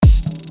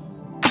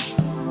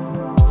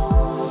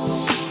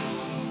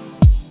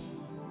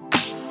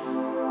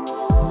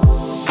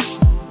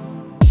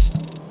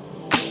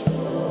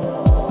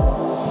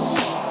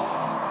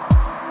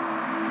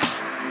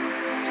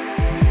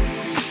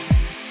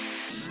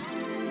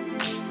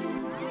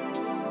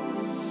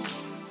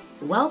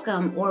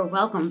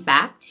Welcome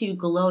back to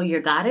Glow Your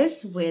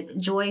Goddess with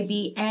Joy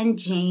B and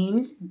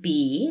James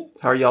B.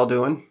 How are y'all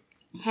doing?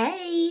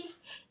 Hey,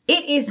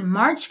 it is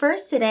March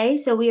 1st today,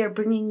 so we are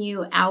bringing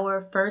you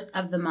our first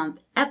of the month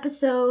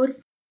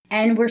episode.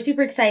 And we're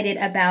super excited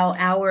about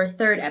our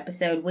third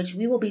episode, which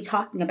we will be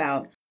talking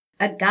about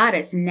a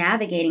goddess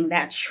navigating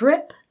that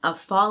trip of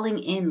falling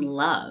in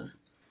love.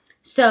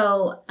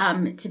 So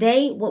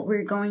today what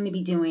we're going to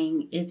be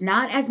doing is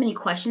not as many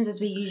questions as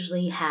we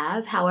usually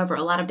have. However,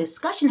 a lot of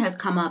discussion has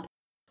come up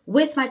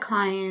with my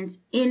clients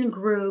in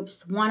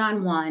groups,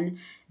 one-on-one,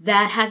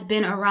 that has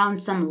been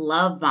around some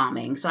love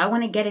bombing. So I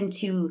want to get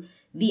into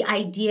the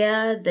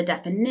idea, the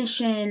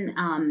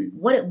definition,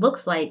 what it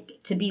looks like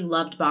to be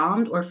loved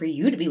bombed or for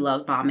you to be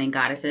love bombing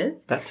goddesses.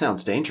 That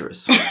sounds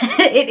dangerous.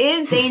 It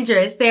is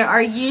dangerous. There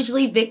are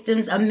usually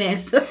victims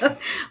amiss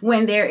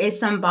when there is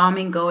some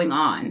bombing going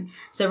on.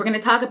 So we're going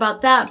to talk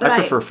about that. But I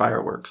prefer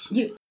fireworks.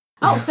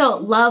 So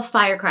love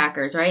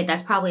firecrackers, right?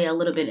 That's probably a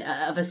little bit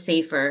of a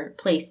safer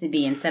place to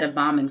be instead of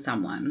bombing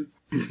someone.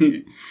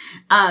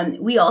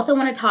 We also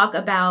want to talk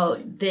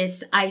about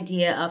this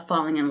idea of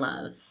falling in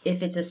love,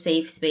 if it's a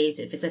safe space,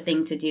 if it's a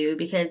thing to do,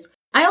 because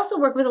I also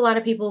work with a lot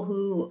of people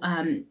who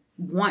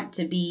want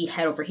to be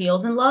head over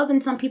heels in love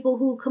and some people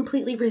who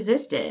completely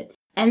resist it.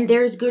 And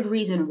there's good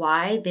reason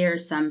why.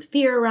 There's some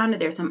fear around it.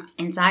 There's some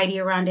anxiety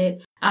around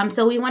it.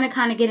 So we want to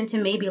kind of get into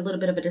maybe a little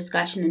bit of a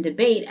discussion and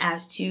debate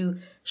as to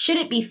should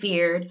it be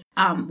feared?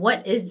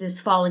 What is this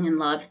falling in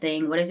love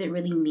thing? What does it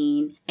really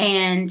mean?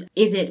 And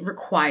is it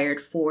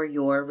required for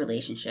your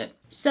relationship?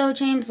 So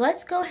James,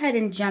 let's go ahead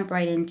and jump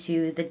right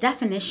into the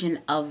definition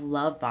of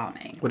love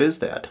bombing. What is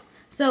that?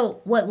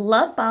 So what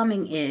love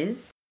bombing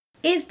is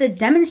the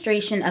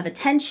demonstration of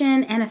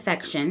attention and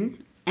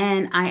affection,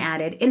 and I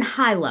added in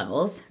high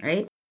levels,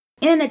 right?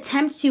 In an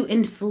attempt to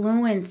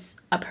influence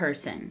a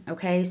person,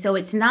 okay? So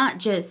it's not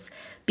just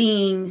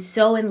being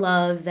so in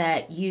love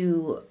that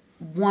you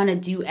want to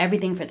do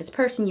everything for this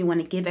person, you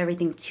want to give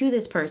everything to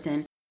this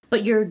person,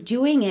 but you're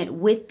doing it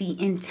with the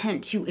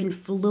intent to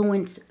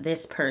influence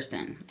this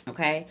person,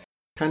 okay?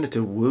 Kind of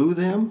to woo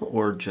them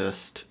or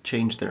just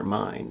change their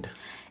mind?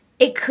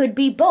 It could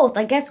be both.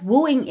 I guess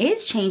wooing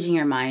is changing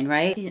your mind,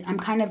 right? I'm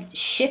kind of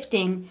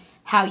shifting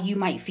how you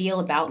might feel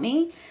about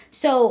me.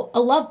 So a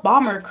love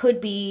bomber could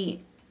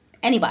be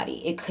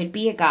anybody. It could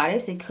be a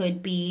goddess. It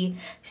could be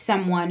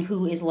someone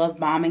who is love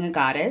bombing a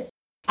goddess.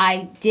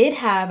 I did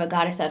have a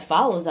goddess that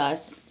follows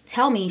us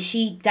tell me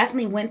she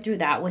definitely went through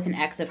that with an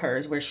ex of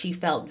hers where she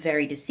felt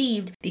very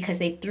deceived because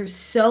they threw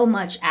so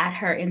much at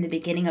her in the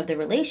beginning of the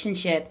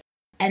relationship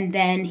and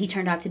then he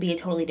turned out to be a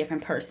totally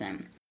different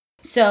person.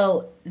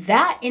 So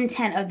that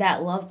intent of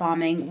that love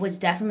bombing was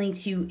definitely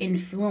to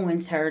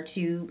influence her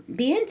to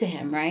be into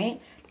him,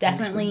 right?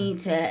 Definitely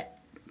to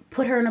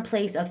put her in a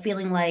place of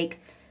feeling like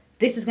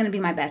this is going to be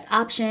my best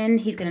option.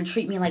 He's going to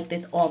treat me like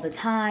this all the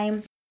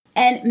time.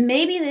 And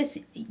maybe this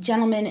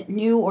gentleman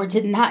knew or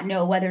did not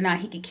know whether or not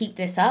he could keep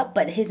this up,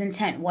 but his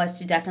intent was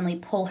to definitely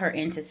pull her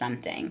into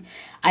something.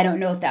 I don't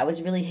know if that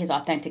was really his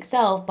authentic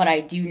self, but I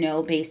do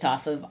know based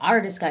off of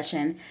our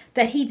discussion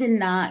that he did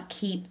not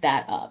keep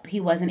that up. He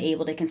wasn't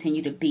able to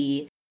continue to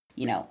be,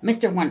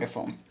 Mr.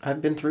 Wonderful.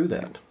 I've been through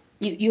that.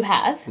 You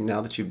have? Now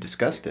that you've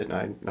discussed it,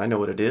 I know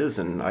what it is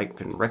and I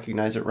can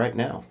recognize it right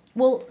now.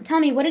 Well, tell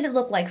me, what did it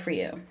look like for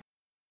you?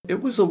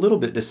 It was a little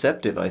bit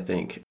deceptive, I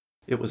think.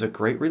 It was a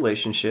great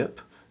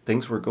relationship.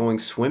 Things were going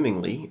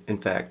swimmingly. In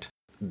fact,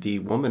 the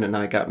woman and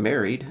I got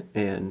married,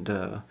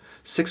 and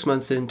 6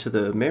 months into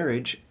the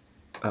marriage,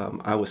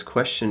 I was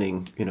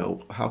questioning,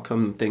 how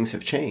come things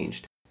have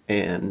changed?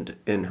 And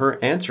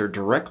her answer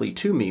directly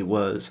to me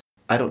was,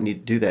 I don't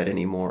need to do that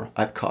anymore.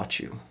 I've caught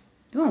you.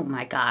 Oh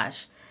my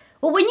gosh.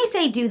 Well, when you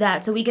say do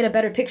that, so we get a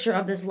better picture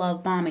of this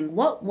love bombing,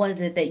 what was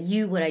it that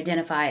you would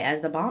identify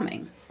as the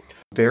bombing?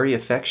 Very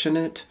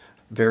affectionate,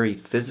 very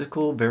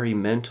physical, very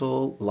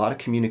mental, a lot of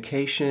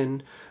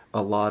communication,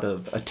 a lot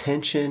of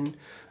attention,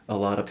 a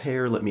lot of, hey,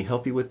 let me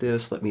help you with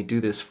this, let me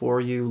do this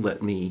for you,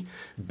 let me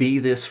be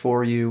this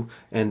for you.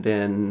 And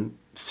then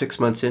 6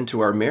 months into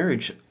our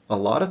marriage, a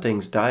lot of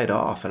things died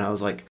off. And I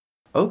was like,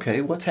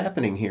 okay, what's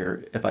happening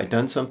here? Have I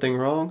done something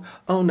wrong?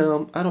 Oh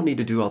no, I don't need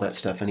to do all that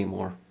stuff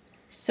anymore.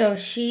 So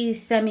she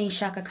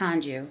semi-Shaka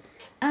Khan'd you.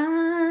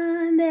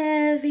 I'm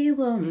every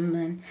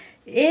woman,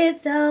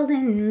 it's all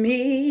in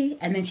me.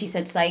 And then she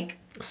said, psych.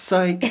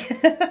 Psych.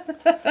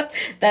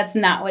 That's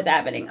not what's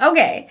happening.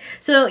 Okay.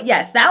 So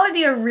yes, that would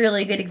be a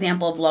really good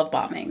example of love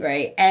bombing,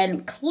 right?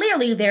 And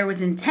clearly there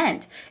was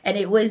intent and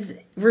it was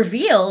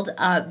revealed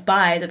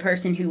by the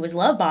person who was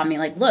love bombing.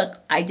 Like, look,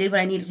 I did what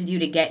I needed to do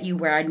to get you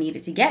where I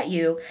needed to get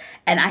you.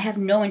 And I have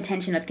no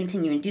intention of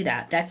continuing to do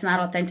that. That's not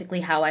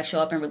authentically how I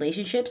show up in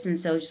relationships. And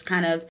so just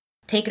kind of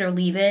take it or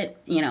leave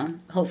it.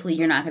 Hopefully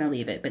you're not going to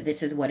leave it, but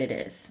this is what it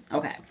is.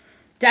 Okay.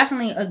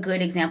 Definitely a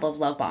good example of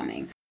love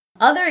bombing.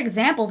 Other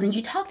examples, and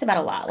you talked about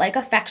a lot, like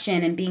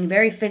affection and being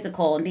very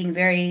physical and being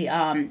very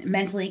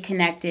mentally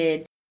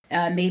connected,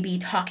 maybe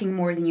talking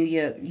more than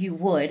you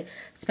would,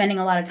 spending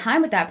a lot of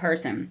time with that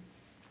person.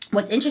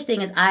 what's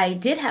interesting is I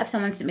did have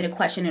someone submit a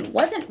question. It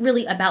wasn't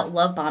really about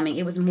love bombing.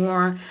 It was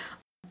more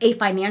a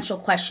financial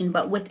question,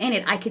 but within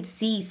it, I could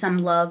see some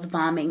love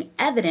bombing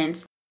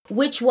evidence,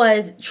 which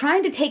was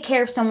trying to take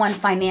care of someone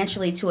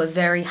financially to a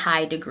very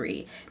high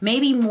degree,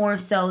 maybe more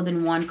so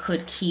than one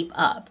could keep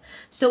up.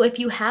 So if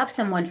you have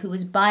someone who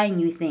is buying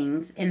you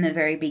things in the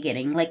very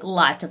beginning, like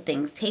lots of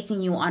things,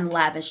 taking you on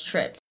lavish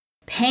trips,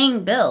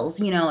 paying bills,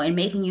 and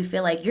making you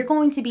feel like you're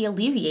going to be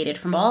alleviated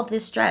from all of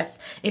this stress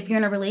if you're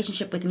in a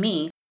relationship with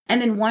me.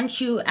 And then once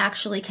you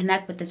actually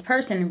connect with this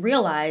person,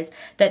 realize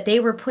that they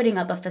were putting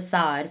up a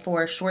facade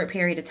for a short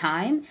period of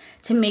time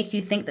to make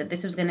you think that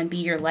this was going to be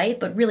your life,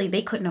 but really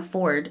they couldn't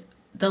afford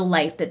the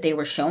life that they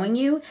were showing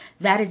you.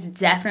 That is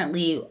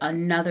definitely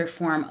another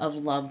form of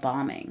love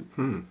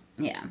bombing.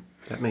 Yeah.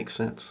 That makes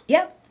sense.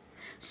 Yep.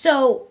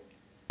 So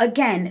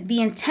again, the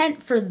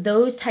intent for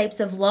those types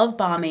of love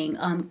bombing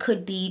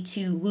could be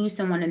to woo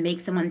someone and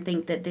make someone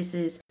think that this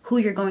is who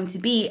you're going to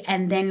be,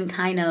 and then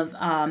kind of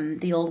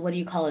the old, what do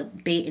you call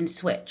it, bait and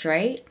switch,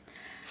 right?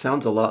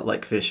 Sounds a lot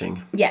like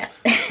fishing. Yes.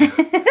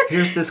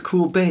 Here's this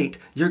cool bait.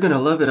 You're going to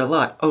love it a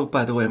lot. Oh,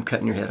 by the way, I'm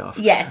cutting your head off.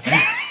 Yes.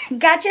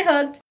 Got you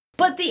hooked.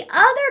 But the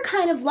other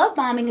kind of love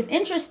bombing is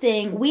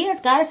interesting. We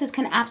as goddesses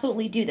can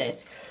absolutely do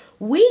this.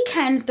 We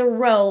can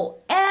throw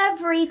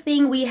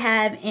everything we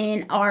have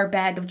in our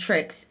bag of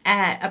tricks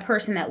at a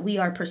person that we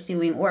are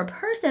pursuing, or a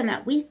person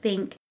that we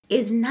think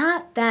is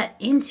not that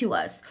into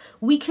us.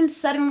 We can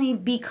suddenly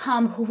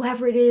become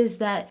whoever it is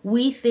that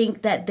we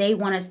think that they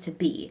want us to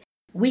be.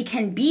 We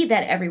can be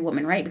that every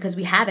woman, right? Because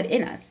we have it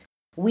in us.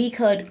 We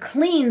could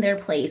clean their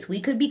place. We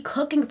could be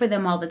cooking for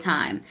them all the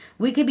time.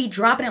 We could be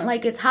dropping it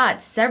like it's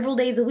hot several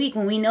days a week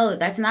when we know that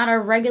that's not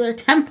our regular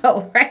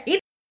tempo,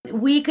 right?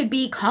 We could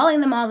be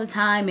calling them all the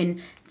time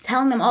and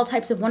telling them all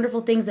types of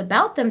wonderful things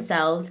about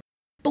themselves,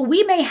 but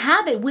we may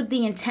have it with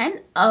the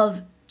intent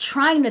of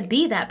trying to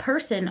be that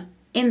person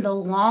in the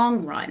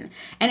long run.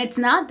 And it's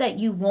not that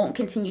you won't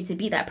continue to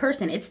be that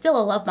person. It's still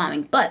a love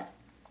bombing, but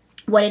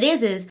what it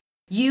is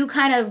you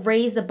kind of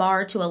raise the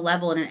bar to a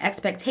level and an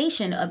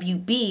expectation of you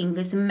being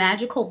this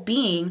magical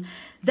being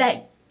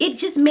that it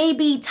just may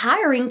be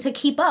tiring to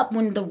keep up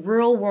when the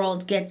real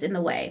world gets in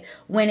the way,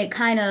 when it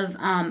kind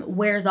of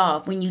wears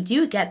off, when you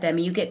do get them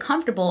and you get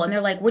comfortable and they're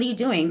like, what are you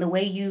doing? The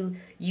way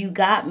you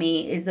got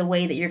me is the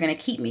way that you're going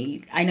to keep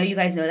me. I know you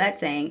guys know that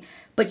saying,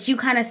 but you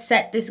kind of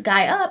set this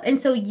guy up. And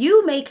so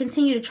you may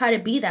continue to try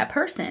to be that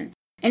person.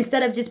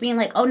 Instead of just being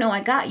like, oh no,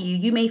 I got you,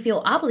 you may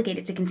feel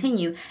obligated to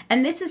continue.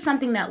 And this is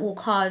something that will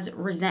cause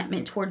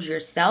resentment towards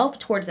yourself,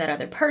 towards that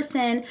other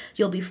person.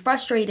 You'll be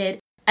frustrated.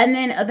 And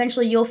then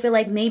eventually you'll feel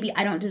like maybe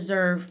I don't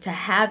deserve to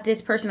have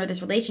this person or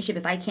this relationship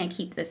if I can't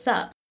keep this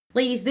up.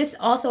 Ladies, this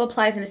also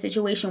applies in a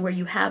situation where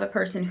you have a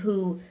person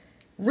who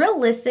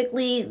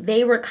realistically,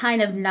 they were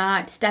kind of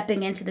not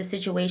stepping into the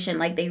situation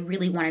like they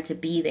really wanted to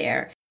be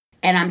there.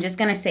 And I'm just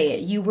going to say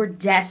it. You were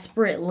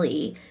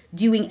desperately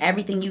doing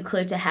everything you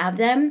could to have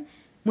them.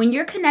 When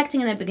you're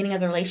connecting in the beginning of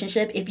the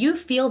relationship, if you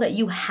feel that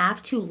you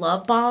have to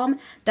love bomb,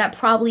 that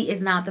probably is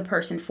not the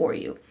person for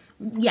you.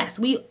 Yes,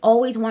 we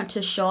always want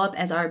to show up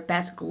as our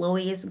best,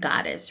 glowiest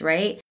goddess,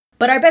 right?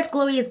 But our best,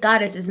 glowiest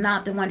goddess is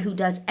not the one who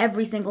does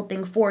every single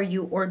thing for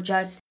you or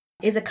just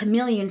is a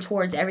chameleon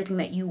towards everything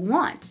that you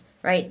want,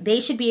 right? They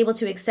should be able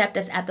to accept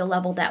us at the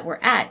level that we're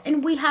at.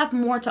 And we have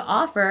more to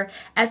offer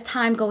as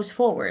time goes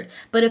forward.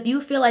 But if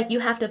you feel like you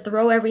have to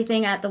throw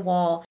everything at the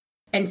wall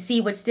and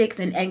see what sticks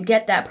and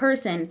get that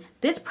person,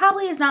 this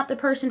probably is not the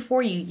person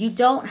for you. You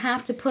don't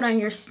have to put on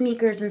your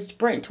sneakers and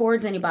sprint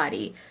towards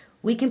anybody.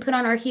 We can put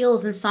on our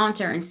heels and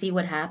saunter and see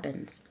what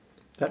happens.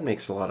 That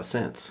makes a lot of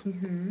sense.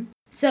 Mm-hmm.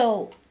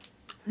 So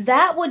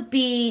that would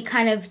be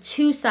kind of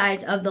two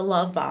sides of the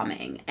love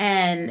bombing.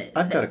 And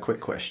I've got a quick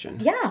question.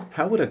 Yeah.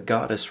 How would a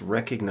goddess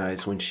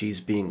recognize when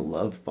she's being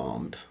love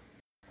bombed?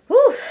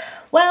 Whew.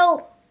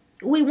 Well,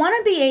 we want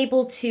to be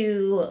able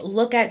to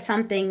look at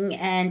something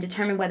and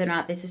determine whether or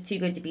not this is too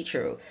good to be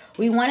true.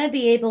 We want to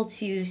be able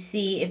to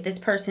see if this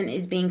person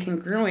is being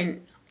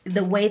congruent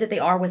the way that they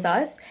are with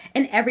us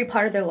in every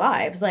part of their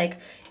lives. Like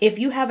if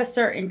you have a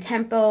certain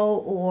tempo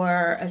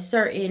or a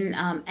certain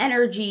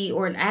energy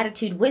or an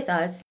attitude with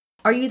us,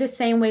 are you the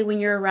same way when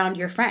you're around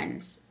your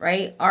friends,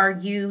 right? Are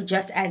you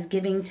just as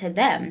giving to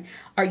them?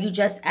 Are you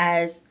just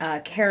as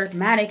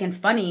charismatic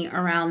and funny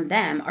around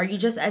them? Are you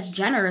just as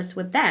generous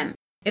with them?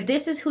 If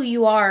this is who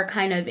you are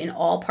kind of in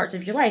all parts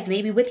of your life,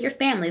 maybe with your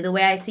family, the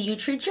way I see you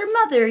treat your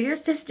mother, your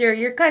sister,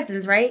 your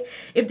cousins, right?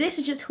 If this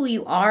is just who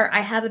you are,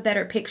 I have a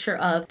better picture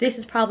of this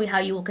is probably how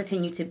you will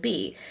continue to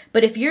be.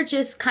 But if you're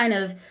just kind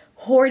of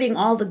hoarding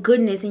all the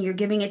goodness and you're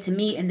giving it to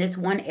me in this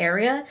one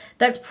area,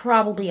 that's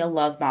probably a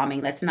love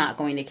bombing that's not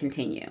going to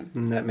continue.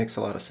 And that makes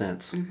a lot of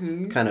sense.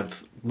 Mm-hmm. Kind of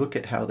look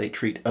at how they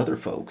treat other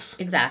folks.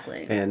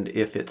 Exactly. And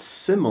if it's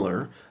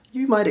similar,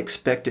 you might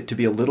expect it to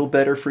be a little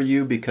better for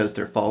you because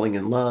they're falling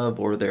in love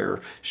or they're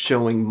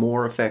showing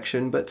more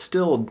affection. But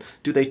still,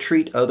 do they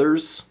treat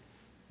others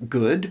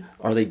good?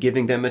 Are they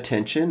giving them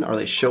attention? Are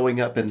they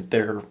showing up in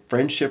their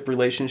friendship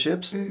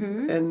relationships?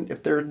 Mm-hmm. And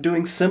if they're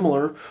doing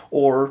similar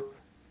or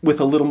with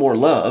a little more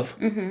love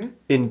Mm-hmm.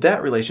 in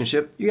that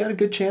relationship, you got a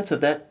good chance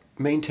of that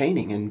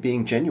maintaining and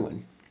being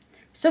genuine.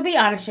 So be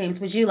honest, James,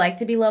 would you like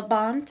to be love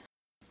bombed?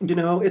 You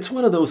know, it's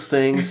one of those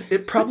things.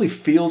 It probably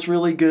feels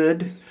really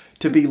good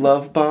to be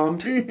love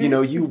bombed. You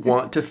know, you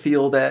want to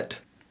feel that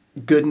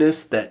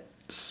goodness, that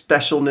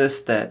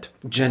specialness, that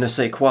je ne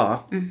sais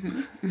quoi.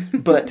 Mm-hmm.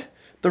 But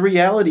the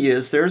reality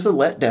is there's a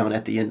letdown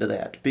at the end of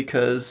that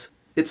because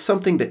it's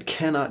something that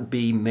cannot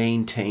be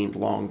maintained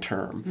long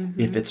term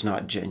if it's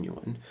not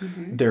genuine.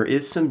 There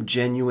is some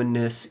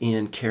genuineness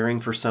in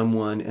caring for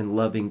someone and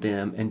loving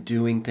them and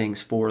doing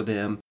things for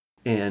them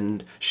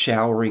and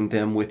showering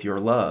them with your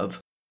love.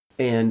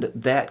 And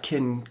that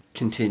can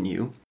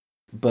continue,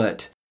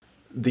 but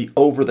the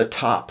over the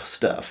top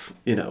stuff,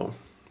 you know,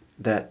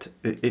 that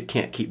it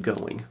can't keep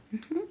going.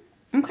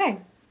 Okay.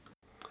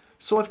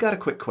 So I've got a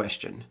quick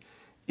question.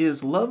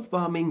 Is love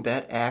bombing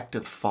that act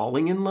of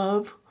falling in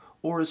love?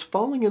 Or is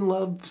falling in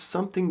love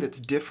something that's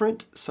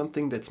different,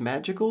 something that's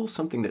magical,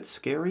 something that's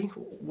scary?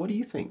 What do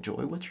you think,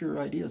 Joy? What's your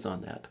ideas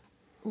on that?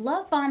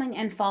 Love bombing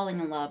and falling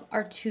in love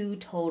are two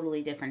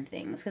totally different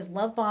things because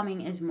love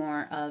bombing is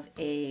more of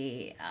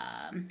a,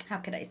 how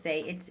could I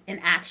say, it's an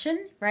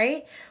action,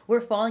 right? Where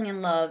falling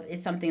in love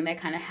is something that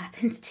kind of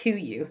happens to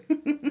you.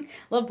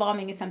 Love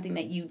bombing is something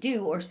that you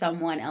do or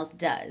someone else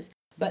does.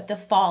 But the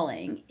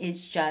falling is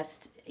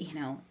just, you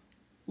know,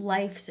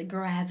 life's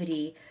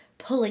gravity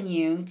pulling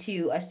you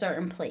to a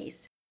certain place.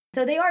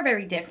 So they are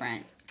very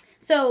different.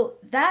 So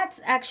that's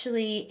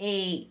actually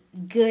a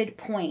good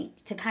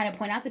point to kind of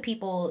point out to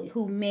people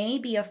who may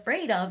be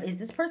afraid of, is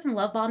this person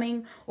love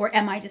bombing or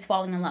am I just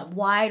falling in love?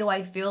 Why do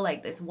I feel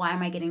like this? Why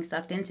am I getting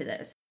sucked into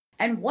this?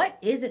 And what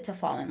is it to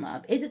fall in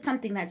love? Is it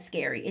something that's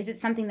scary? Is it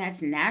something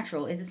that's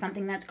natural? Is it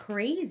something that's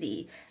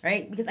crazy,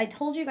 right? Because I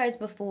told you guys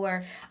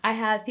before, I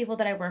have people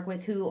that I work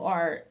with who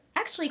are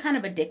actually kind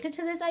of addicted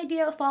to this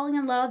idea of falling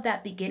in love,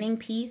 that beginning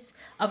piece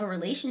of a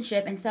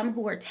relationship, and some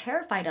who are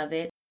terrified of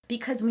it.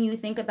 Because when you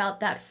think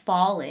about that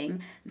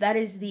falling, that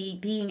is the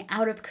being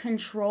out of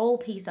control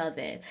piece of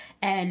it.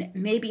 And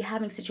maybe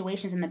having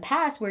situations in the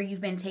past where you've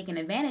been taken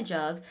advantage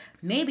of,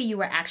 maybe you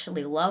were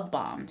actually love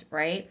bombed,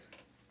 right?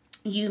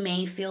 You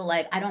may feel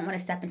like, I don't want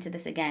to step into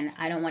this again.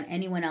 I don't want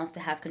anyone else to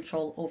have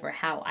control over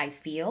how I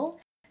feel.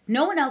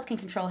 No one else can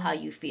control how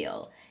you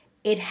feel.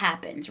 It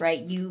happens, right?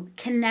 You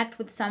connect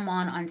with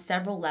someone on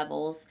several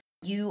levels.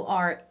 You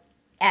are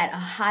at a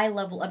high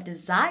level of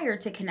desire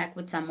to connect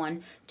with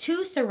someone,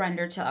 to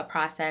surrender to a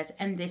process,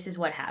 and this is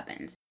what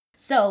happens.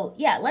 So,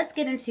 yeah, let's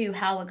get into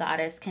how a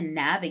goddess can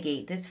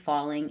navigate this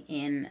falling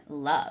in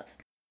love.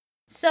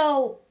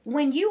 So,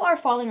 when you are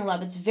falling in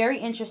love, it's very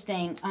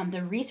interesting.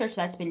 The research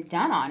that's been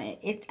done on it,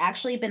 it's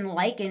actually been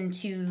likened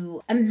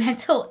to a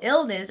mental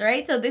illness,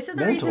 right? So, this is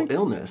the reason. Mental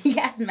illness?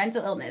 Yes,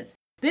 mental illness.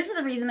 This is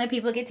the reason that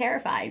people get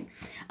terrified.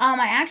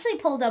 I actually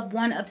pulled up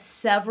one of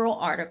several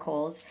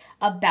articles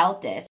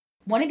about this.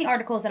 One of the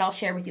articles that I'll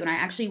share with you, and I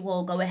actually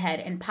will go ahead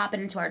and pop it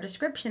into our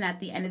description at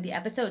the end of the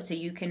episode so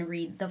you can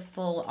read the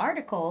full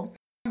article,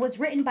 was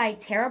written by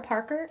Tara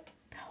Parker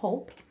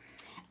Hope.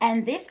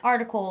 And this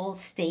article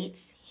states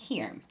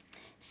here,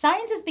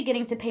 science is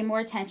beginning to pay more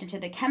attention to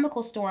the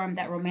chemical storm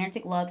that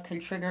romantic love can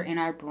trigger in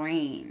our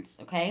brains,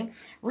 okay?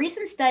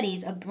 Recent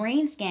studies of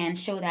brain scans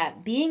show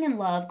that being in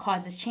love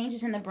causes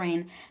changes in the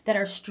brain that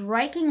are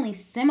strikingly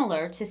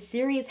similar to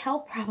serious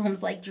health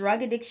problems like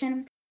drug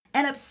addiction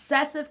and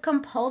obsessive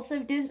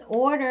compulsive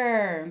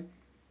disorder.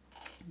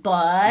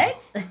 But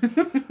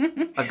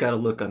I've got a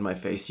look on my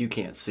face. You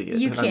can't see it.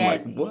 You and can't. I'm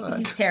like, what?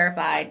 He's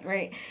terrified,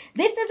 right?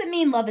 This doesn't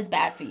mean love is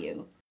bad for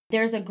you.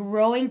 There's a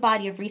growing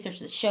body of research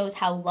that shows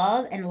how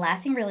love and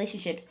lasting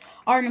relationships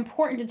are an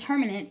important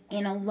determinant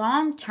in a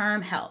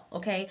long-term health,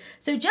 okay?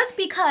 So just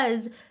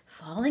because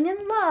falling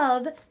in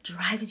love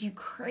drives you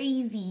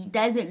crazy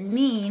doesn't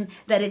mean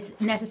that it's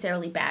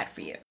necessarily bad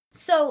for you.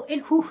 So,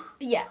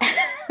 yeah.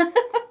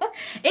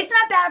 It's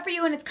not bad for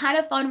you, and it's kind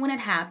of fun when it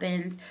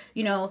happens.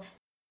 You know,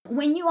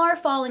 when you are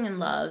falling in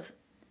love,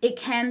 it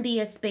can be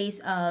a space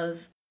of,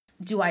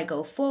 do I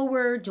go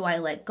forward? Do I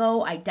let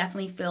go? I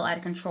definitely feel out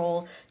of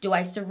control. Do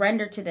I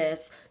surrender to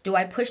this? Do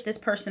I push this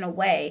person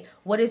away?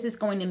 What is this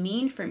going to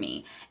mean for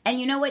me? And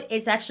you know what?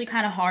 It's actually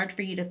kind of hard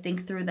for you to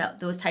think through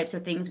those types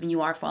of things when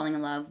you are falling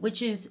in love,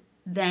 which is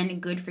then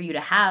good for you to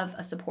have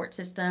a support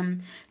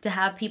system, to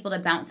have people to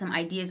bounce some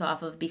ideas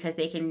off of, because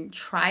they can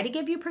try to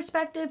give you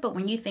perspective. But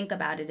when you think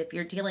about it, if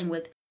you're dealing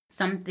with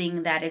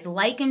something that is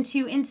likened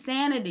to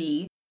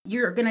insanity,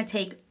 you're going to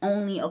take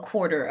only a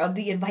quarter of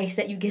the advice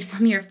that you get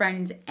from your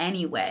friends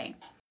anyway.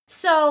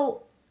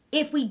 So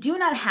if we do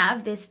not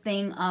have this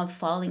thing of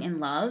falling in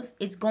love,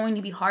 it's going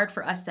to be hard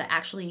for us to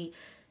actually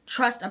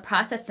trust a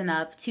process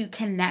enough to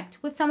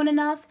connect with someone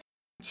enough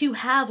to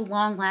have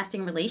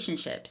long-lasting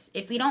relationships.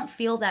 If we don't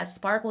feel that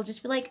spark, we'll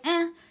just be like,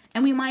 and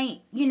we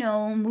might,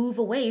 move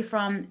away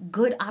from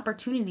good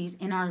opportunities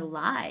in our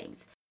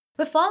lives.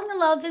 But falling in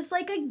love is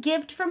like a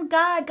gift from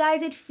God,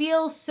 guys. It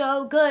feels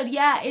so good.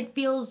 Yeah, it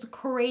feels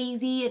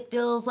crazy. It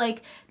feels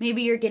like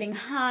maybe you're getting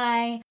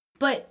high.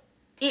 But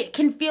it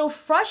can feel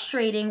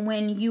frustrating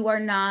when you are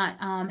not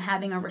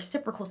having a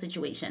reciprocal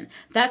situation.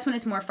 That's when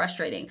it's more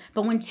frustrating.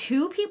 But when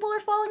two people are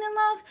falling in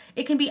love,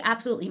 it can be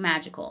absolutely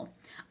magical.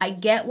 I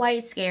get why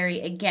it's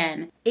scary.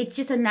 Again, it's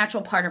just a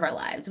natural part of our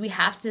lives. We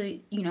have to,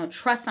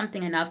 trust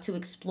something enough to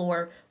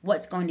explore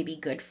what's going to be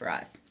good for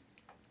us.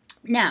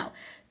 Now,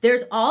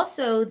 there's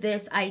also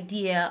this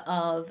idea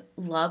of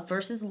love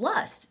versus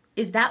lust.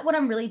 Is that what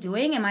I'm really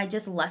doing? Am I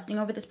just lusting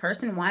over this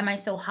person? Why am I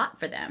so hot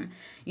for them?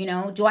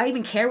 Do I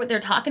even care what they're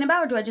talking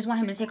about, or do I just want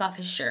him to take off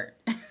his shirt?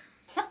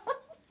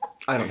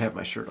 I don't have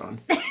my shirt on.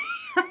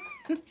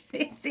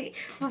 See,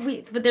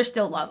 but there's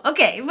still love.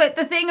 Okay, but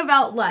the thing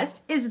about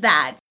lust is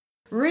that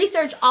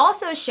research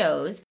also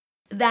shows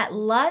that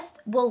lust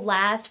will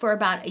last for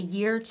about a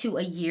year to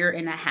a year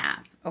and a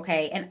half,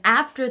 okay? And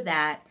after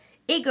that,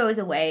 it goes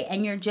away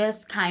and you're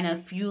just kind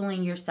of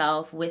fueling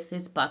yourself with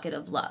this bucket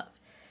of love.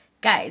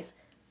 Guys,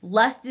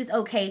 lust is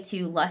okay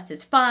too. Lust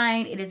is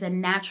fine. It is a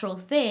natural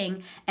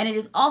thing. And it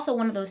is also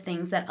one of those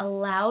things that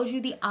allows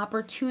you the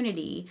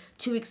opportunity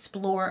to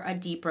explore a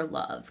deeper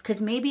love. Because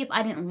maybe if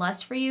I didn't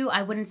lust for you,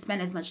 I wouldn't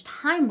spend as much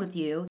time with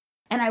you.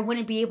 And I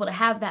wouldn't be able to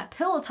have that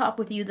pillow talk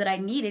with you that I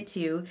needed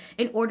to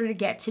in order to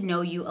get to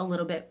know you a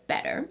little bit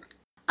better.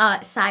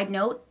 Side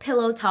note,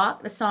 Pillow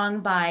Talk, the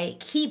song by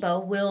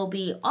Kiba, will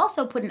be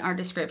also put in our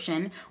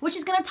description, which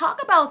is going to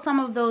talk about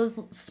some of those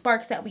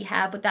sparks that we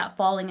have with that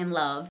falling in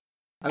love.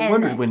 I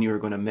wondered when you were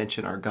going to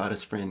mention our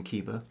goddess friend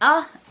Kiba.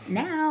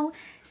 Now.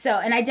 So,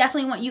 and I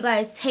definitely want you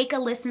guys take a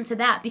listen to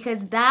that, because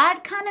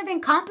that kind of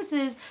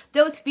encompasses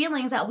those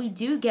feelings that we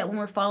do get when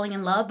we're falling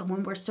in love, but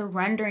when we're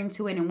surrendering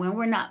to it and when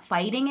we're not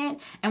fighting it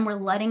and we're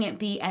letting it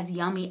be as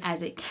yummy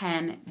as it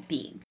can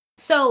be.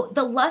 So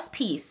the lust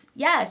piece,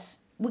 yes,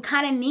 we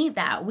kind of need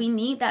that. We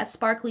need that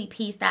sparkly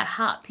piece, that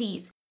hot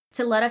piece,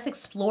 to let us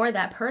explore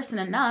that person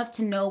enough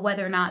to know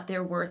whether or not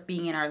they're worth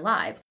being in our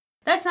lives.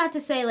 That's not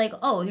to say like,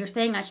 oh, you're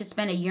saying I should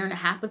spend a year and a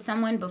half with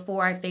someone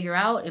before I figure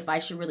out if I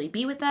should really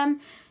be with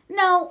them.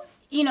 No,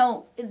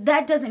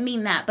 that doesn't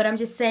mean that. But I'm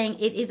just saying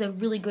it is a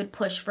really good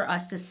push for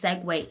us to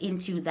segue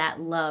into that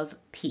love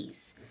piece.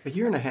 A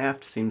year and a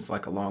half seems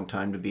like a long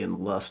time to be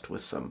in lust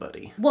with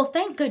somebody. Well,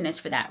 thank goodness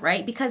for that,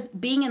 right? Because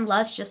being in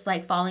lust, just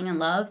like falling in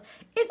love,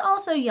 is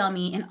also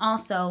yummy and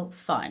also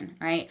fun,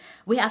 right?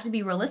 We have to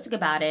be realistic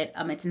about it.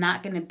 It's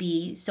not going to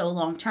be so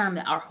long term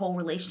that our whole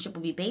relationship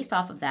will be based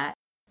off of that.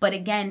 But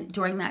again,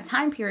 during that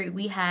time period,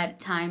 we had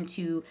time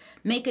to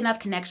make enough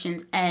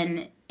connections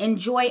and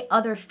enjoy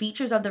other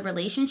features of the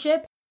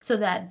relationship so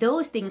that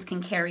those things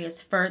can carry us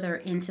further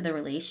into the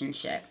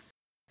relationship.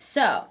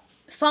 So,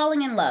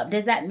 falling in love,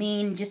 does that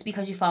mean just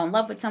because you fall in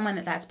love with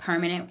someone that's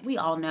permanent? We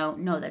all know,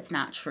 no, that's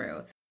not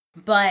true.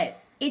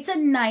 But it's a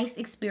nice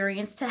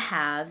experience to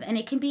have, and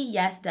it can be,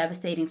 yes,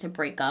 devastating to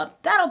break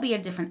up. That'll be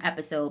a different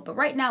episode. But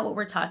right now what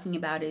we're talking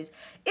about is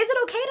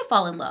it okay to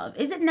fall in love?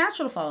 Is it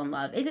natural to fall in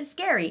love? Is it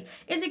scary?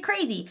 Is it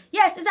crazy?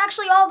 Yes, it's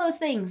actually all those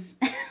things.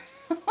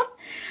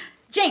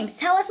 James,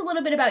 tell us a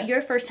little bit about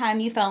your first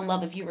time you fell in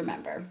love, if you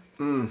remember.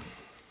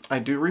 I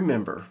do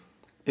remember.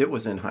 It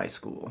was in high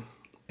school,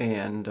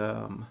 and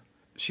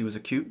she was a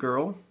cute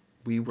girl.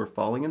 We were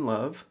falling in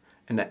love,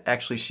 and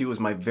actually she was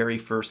my very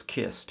first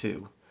kiss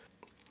too.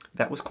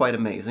 That was quite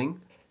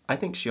amazing. I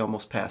think she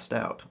almost passed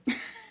out.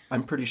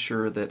 I'm pretty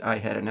sure that I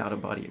had an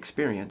out-of-body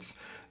experience,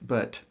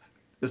 but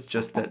it's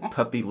just that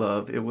puppy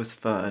love. It was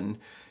fun.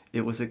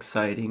 It was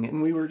exciting,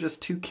 and we were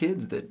just two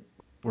kids that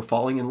were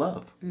falling in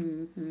love.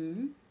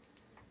 Mm-hmm.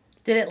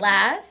 Did it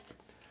last?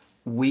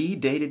 We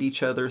dated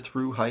each other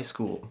through high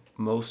school,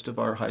 most of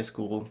our high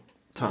school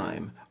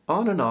time.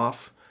 On and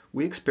off,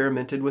 we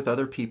experimented with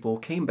other people,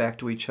 came back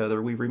to each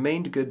other. We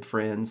remained good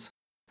friends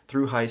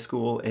through high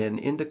school and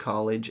into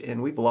college,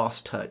 and we've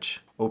lost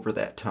touch over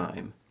that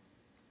time.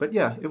 But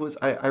yeah, it was.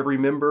 I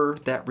remember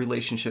that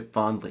relationship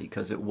fondly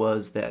because it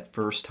was that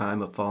first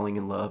time of falling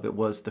in love. It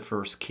was the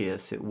first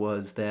kiss. It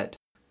was that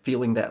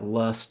feeling, that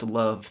lust,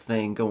 love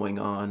thing going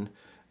on,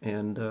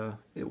 and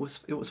it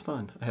was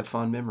fun. I have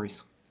fond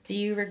memories. Do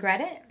you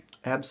regret it?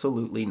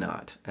 Absolutely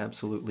not.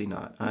 Absolutely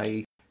not.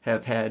 I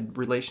have had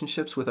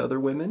relationships with other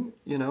women,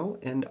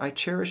 and I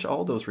cherish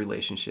all those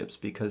relationships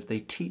because they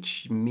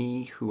teach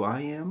me who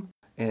I am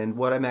and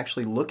what I'm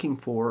actually looking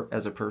for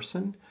as a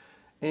person,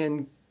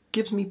 and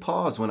gives me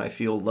pause when I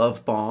feel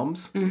love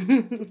bombs.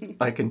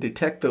 I can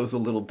detect those a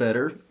little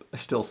better. I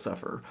still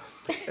suffer.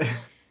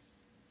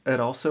 It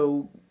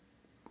also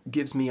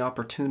gives me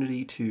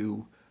opportunity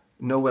to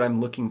know what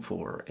I'm looking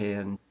for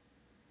and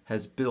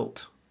has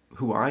built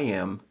who I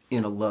am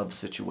in a love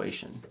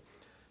situation.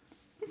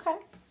 Okay.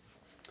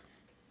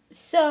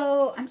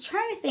 So I'm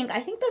trying to think.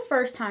 I think the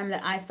first time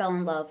that I fell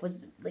in love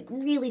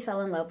really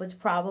fell in love was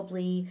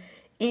probably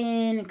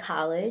in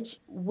college,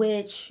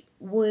 which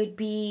would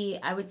be,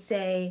 I would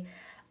say,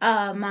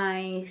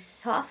 my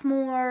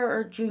sophomore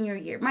or junior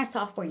year, my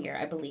sophomore year,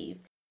 I believe.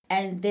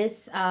 And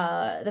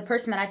the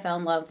person that I fell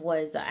in love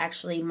was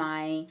actually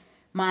my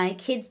my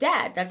kid's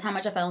dad. That's how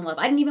much I fell in love.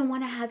 I didn't even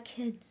want to have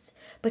kids.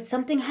 But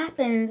something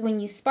happens when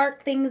you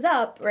spark things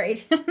up,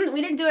 right?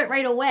 We didn't do it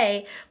right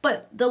away,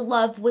 but the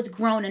love was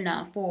grown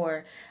enough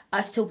for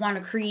us to want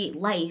to create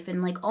life.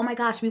 And like, oh my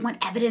gosh, we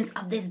want evidence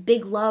of this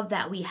big love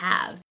that we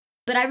have.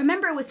 But I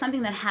remember it was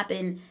something that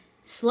happened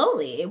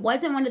slowly. It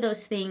wasn't one of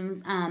those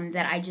things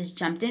that I just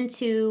jumped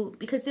into,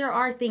 because there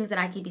are things that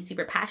I can be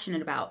super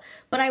passionate about.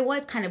 But I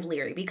was kind of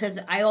leery because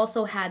I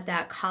also had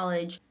that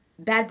college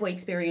bad boy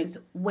experience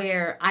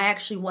where I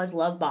actually was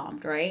love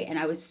bombed, right? And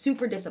I was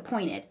super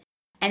disappointed.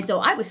 And so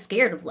I was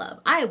scared of love.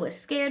 I was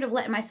scared of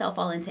letting myself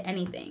fall into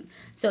anything.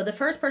 So the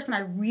first person I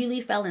really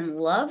fell in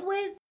love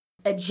with,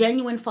 a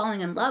genuine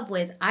falling in love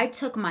with, I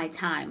took my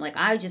time. Like,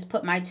 I just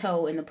put my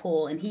toe in the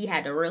pool and he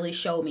had to really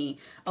show me,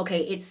 okay,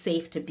 it's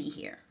safe to be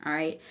here. All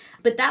right.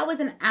 But that was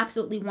an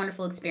absolutely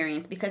wonderful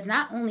experience, because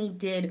not only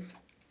did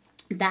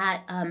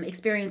that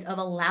experience of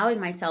allowing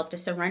myself to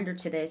surrender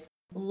to this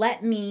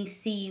let me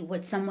see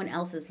what someone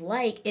else is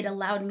like, it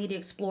allowed me to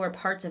explore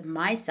parts of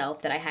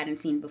myself that I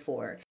hadn't seen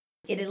before.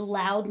 It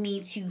allowed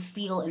me to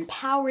feel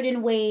empowered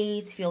in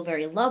ways, feel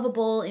very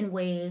lovable in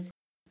ways,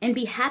 and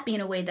be happy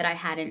in a way that I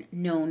hadn't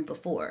known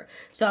before.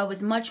 So I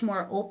was much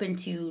more open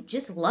to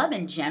just love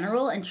in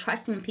general and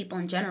trusting people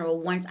in general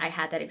once I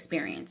had that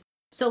experience.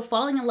 So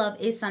falling in love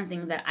is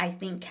something that I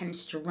think can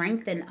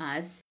strengthen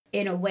us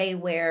in a way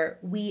where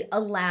we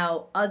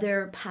allow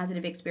other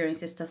positive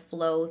experiences to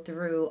flow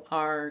through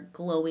our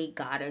glowy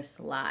goddess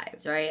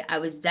lives, right? I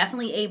was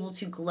definitely able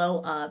to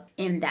glow up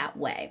in that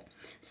way.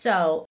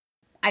 So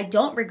I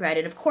don't regret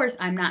it. Of course,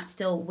 I'm not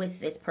still with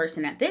this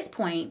person at this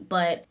point,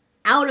 but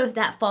out of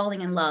that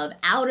falling in love,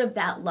 out of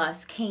that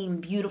lust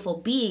came beautiful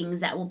beings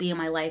that will be in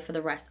my life for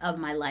the rest of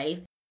my life.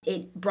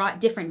 It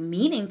brought different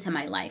meaning to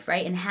my life,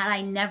 right? And had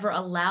I never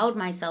allowed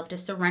myself to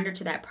surrender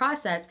to that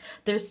process,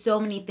 there's so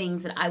many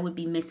things that I would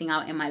be missing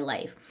out in my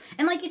life.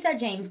 And like you said,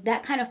 James,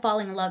 that kind of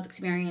falling in love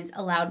experience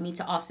allowed me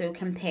to also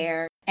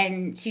compare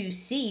and to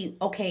see,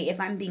 okay,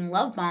 if I'm being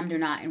love bombed or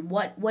not, and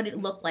what it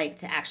looked like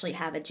to actually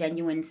have a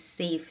genuine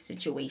safe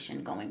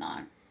situation going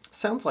on.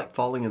 Sounds like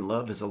falling in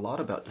love is a lot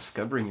about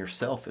discovering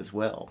yourself as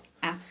well.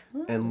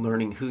 Absolutely. And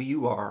learning who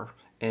you are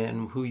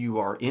and who you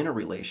are in a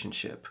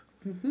relationship.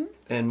 Mm-hmm.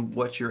 And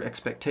what your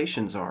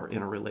expectations are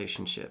in a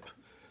relationship.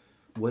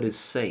 What is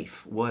safe?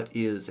 What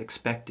is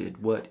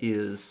expected? What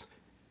is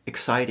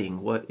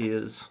exciting? What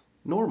is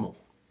normal?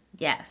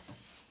 Yes.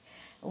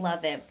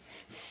 Love it.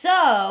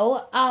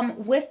 So,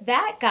 with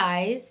that,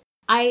 guys,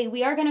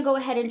 we are going to go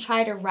ahead and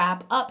try to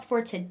wrap up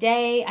for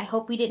today. I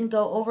hope we didn't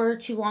go over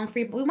too long for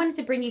you, but we wanted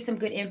to bring you some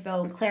good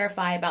info and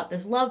clarify about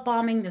this love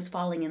bombing, this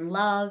falling in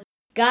love.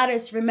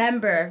 Goddess,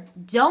 remember,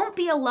 don't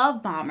be a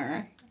love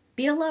bomber.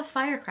 Be a love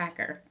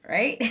firecracker,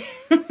 right?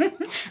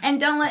 And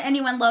don't let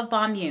anyone love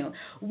bomb you.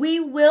 We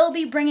will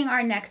be bringing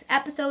our next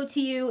episode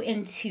to you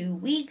in 2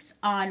 weeks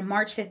on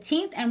March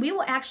 15th, and we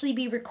will actually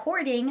be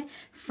recording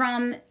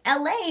from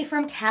LA,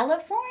 from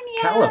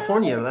California.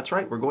 California, that's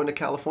right. We're going to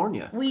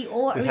California. We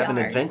have an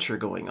adventure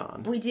going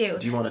on. We do.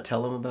 Do you want to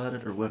tell them about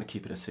it or want to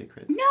keep it a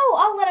secret? No,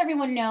 I'll let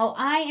everyone know.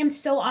 I am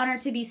so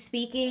honored to be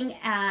speaking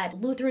at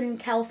Lutheran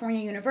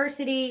California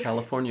University.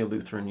 California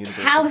Lutheran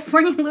University.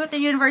 California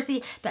Lutheran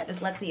University. That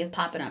dyslexia is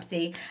popping up,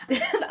 see?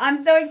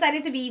 I'm so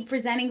excited to be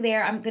presenting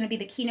there. I'm going to be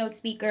the keynote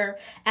speaker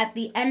at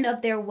the end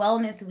of their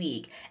wellness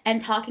week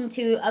and talking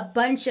to a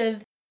bunch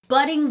of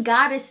budding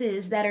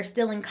goddesses that are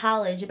still in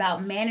college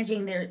about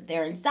managing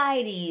their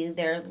anxiety,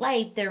 their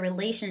life, their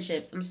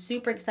relationships. I'm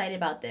super excited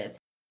about this.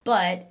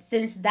 But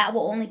since that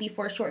will only be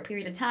for a short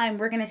period of time,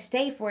 we're going to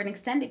stay for an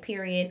extended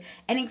period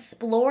and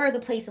explore the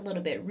place a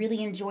little bit.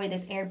 Really enjoy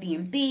this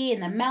Airbnb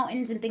and the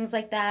mountains and things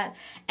like that.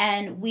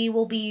 And we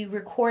will be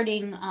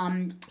recording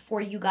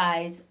for you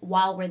guys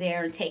while we're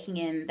there and taking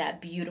in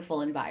that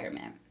beautiful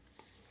environment.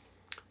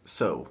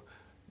 So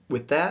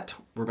with that,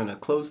 we're going to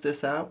close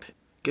this out.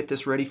 Get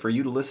this ready for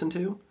you to listen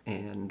to,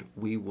 and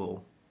we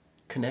will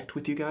connect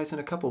with you guys in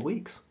a couple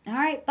weeks. All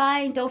right,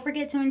 bye. Don't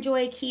forget to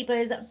enjoy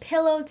Kiba's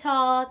Pillow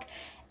Talk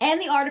and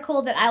the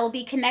article that I will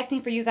be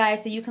connecting for you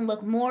guys so you can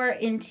look more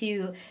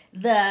into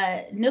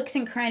the nooks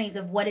and crannies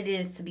of what it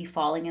is to be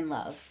falling in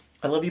love.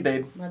 I love you,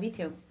 babe. Love you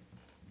too.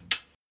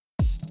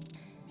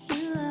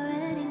 You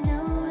already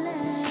know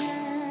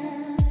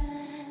love.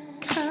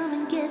 Come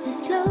and get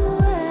this glow.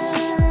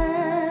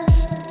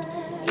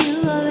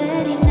 You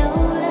already know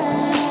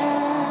love.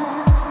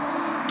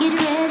 Get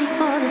ready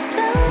for this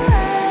glow.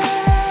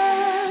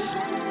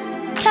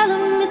 Tell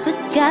them it's a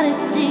gotta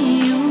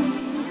see you.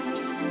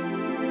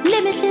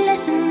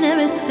 Limitless in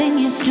everything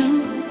you do.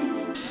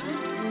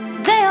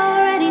 They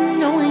already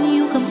know when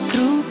you come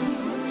through.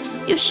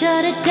 You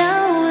shut it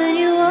down when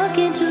you walk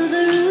into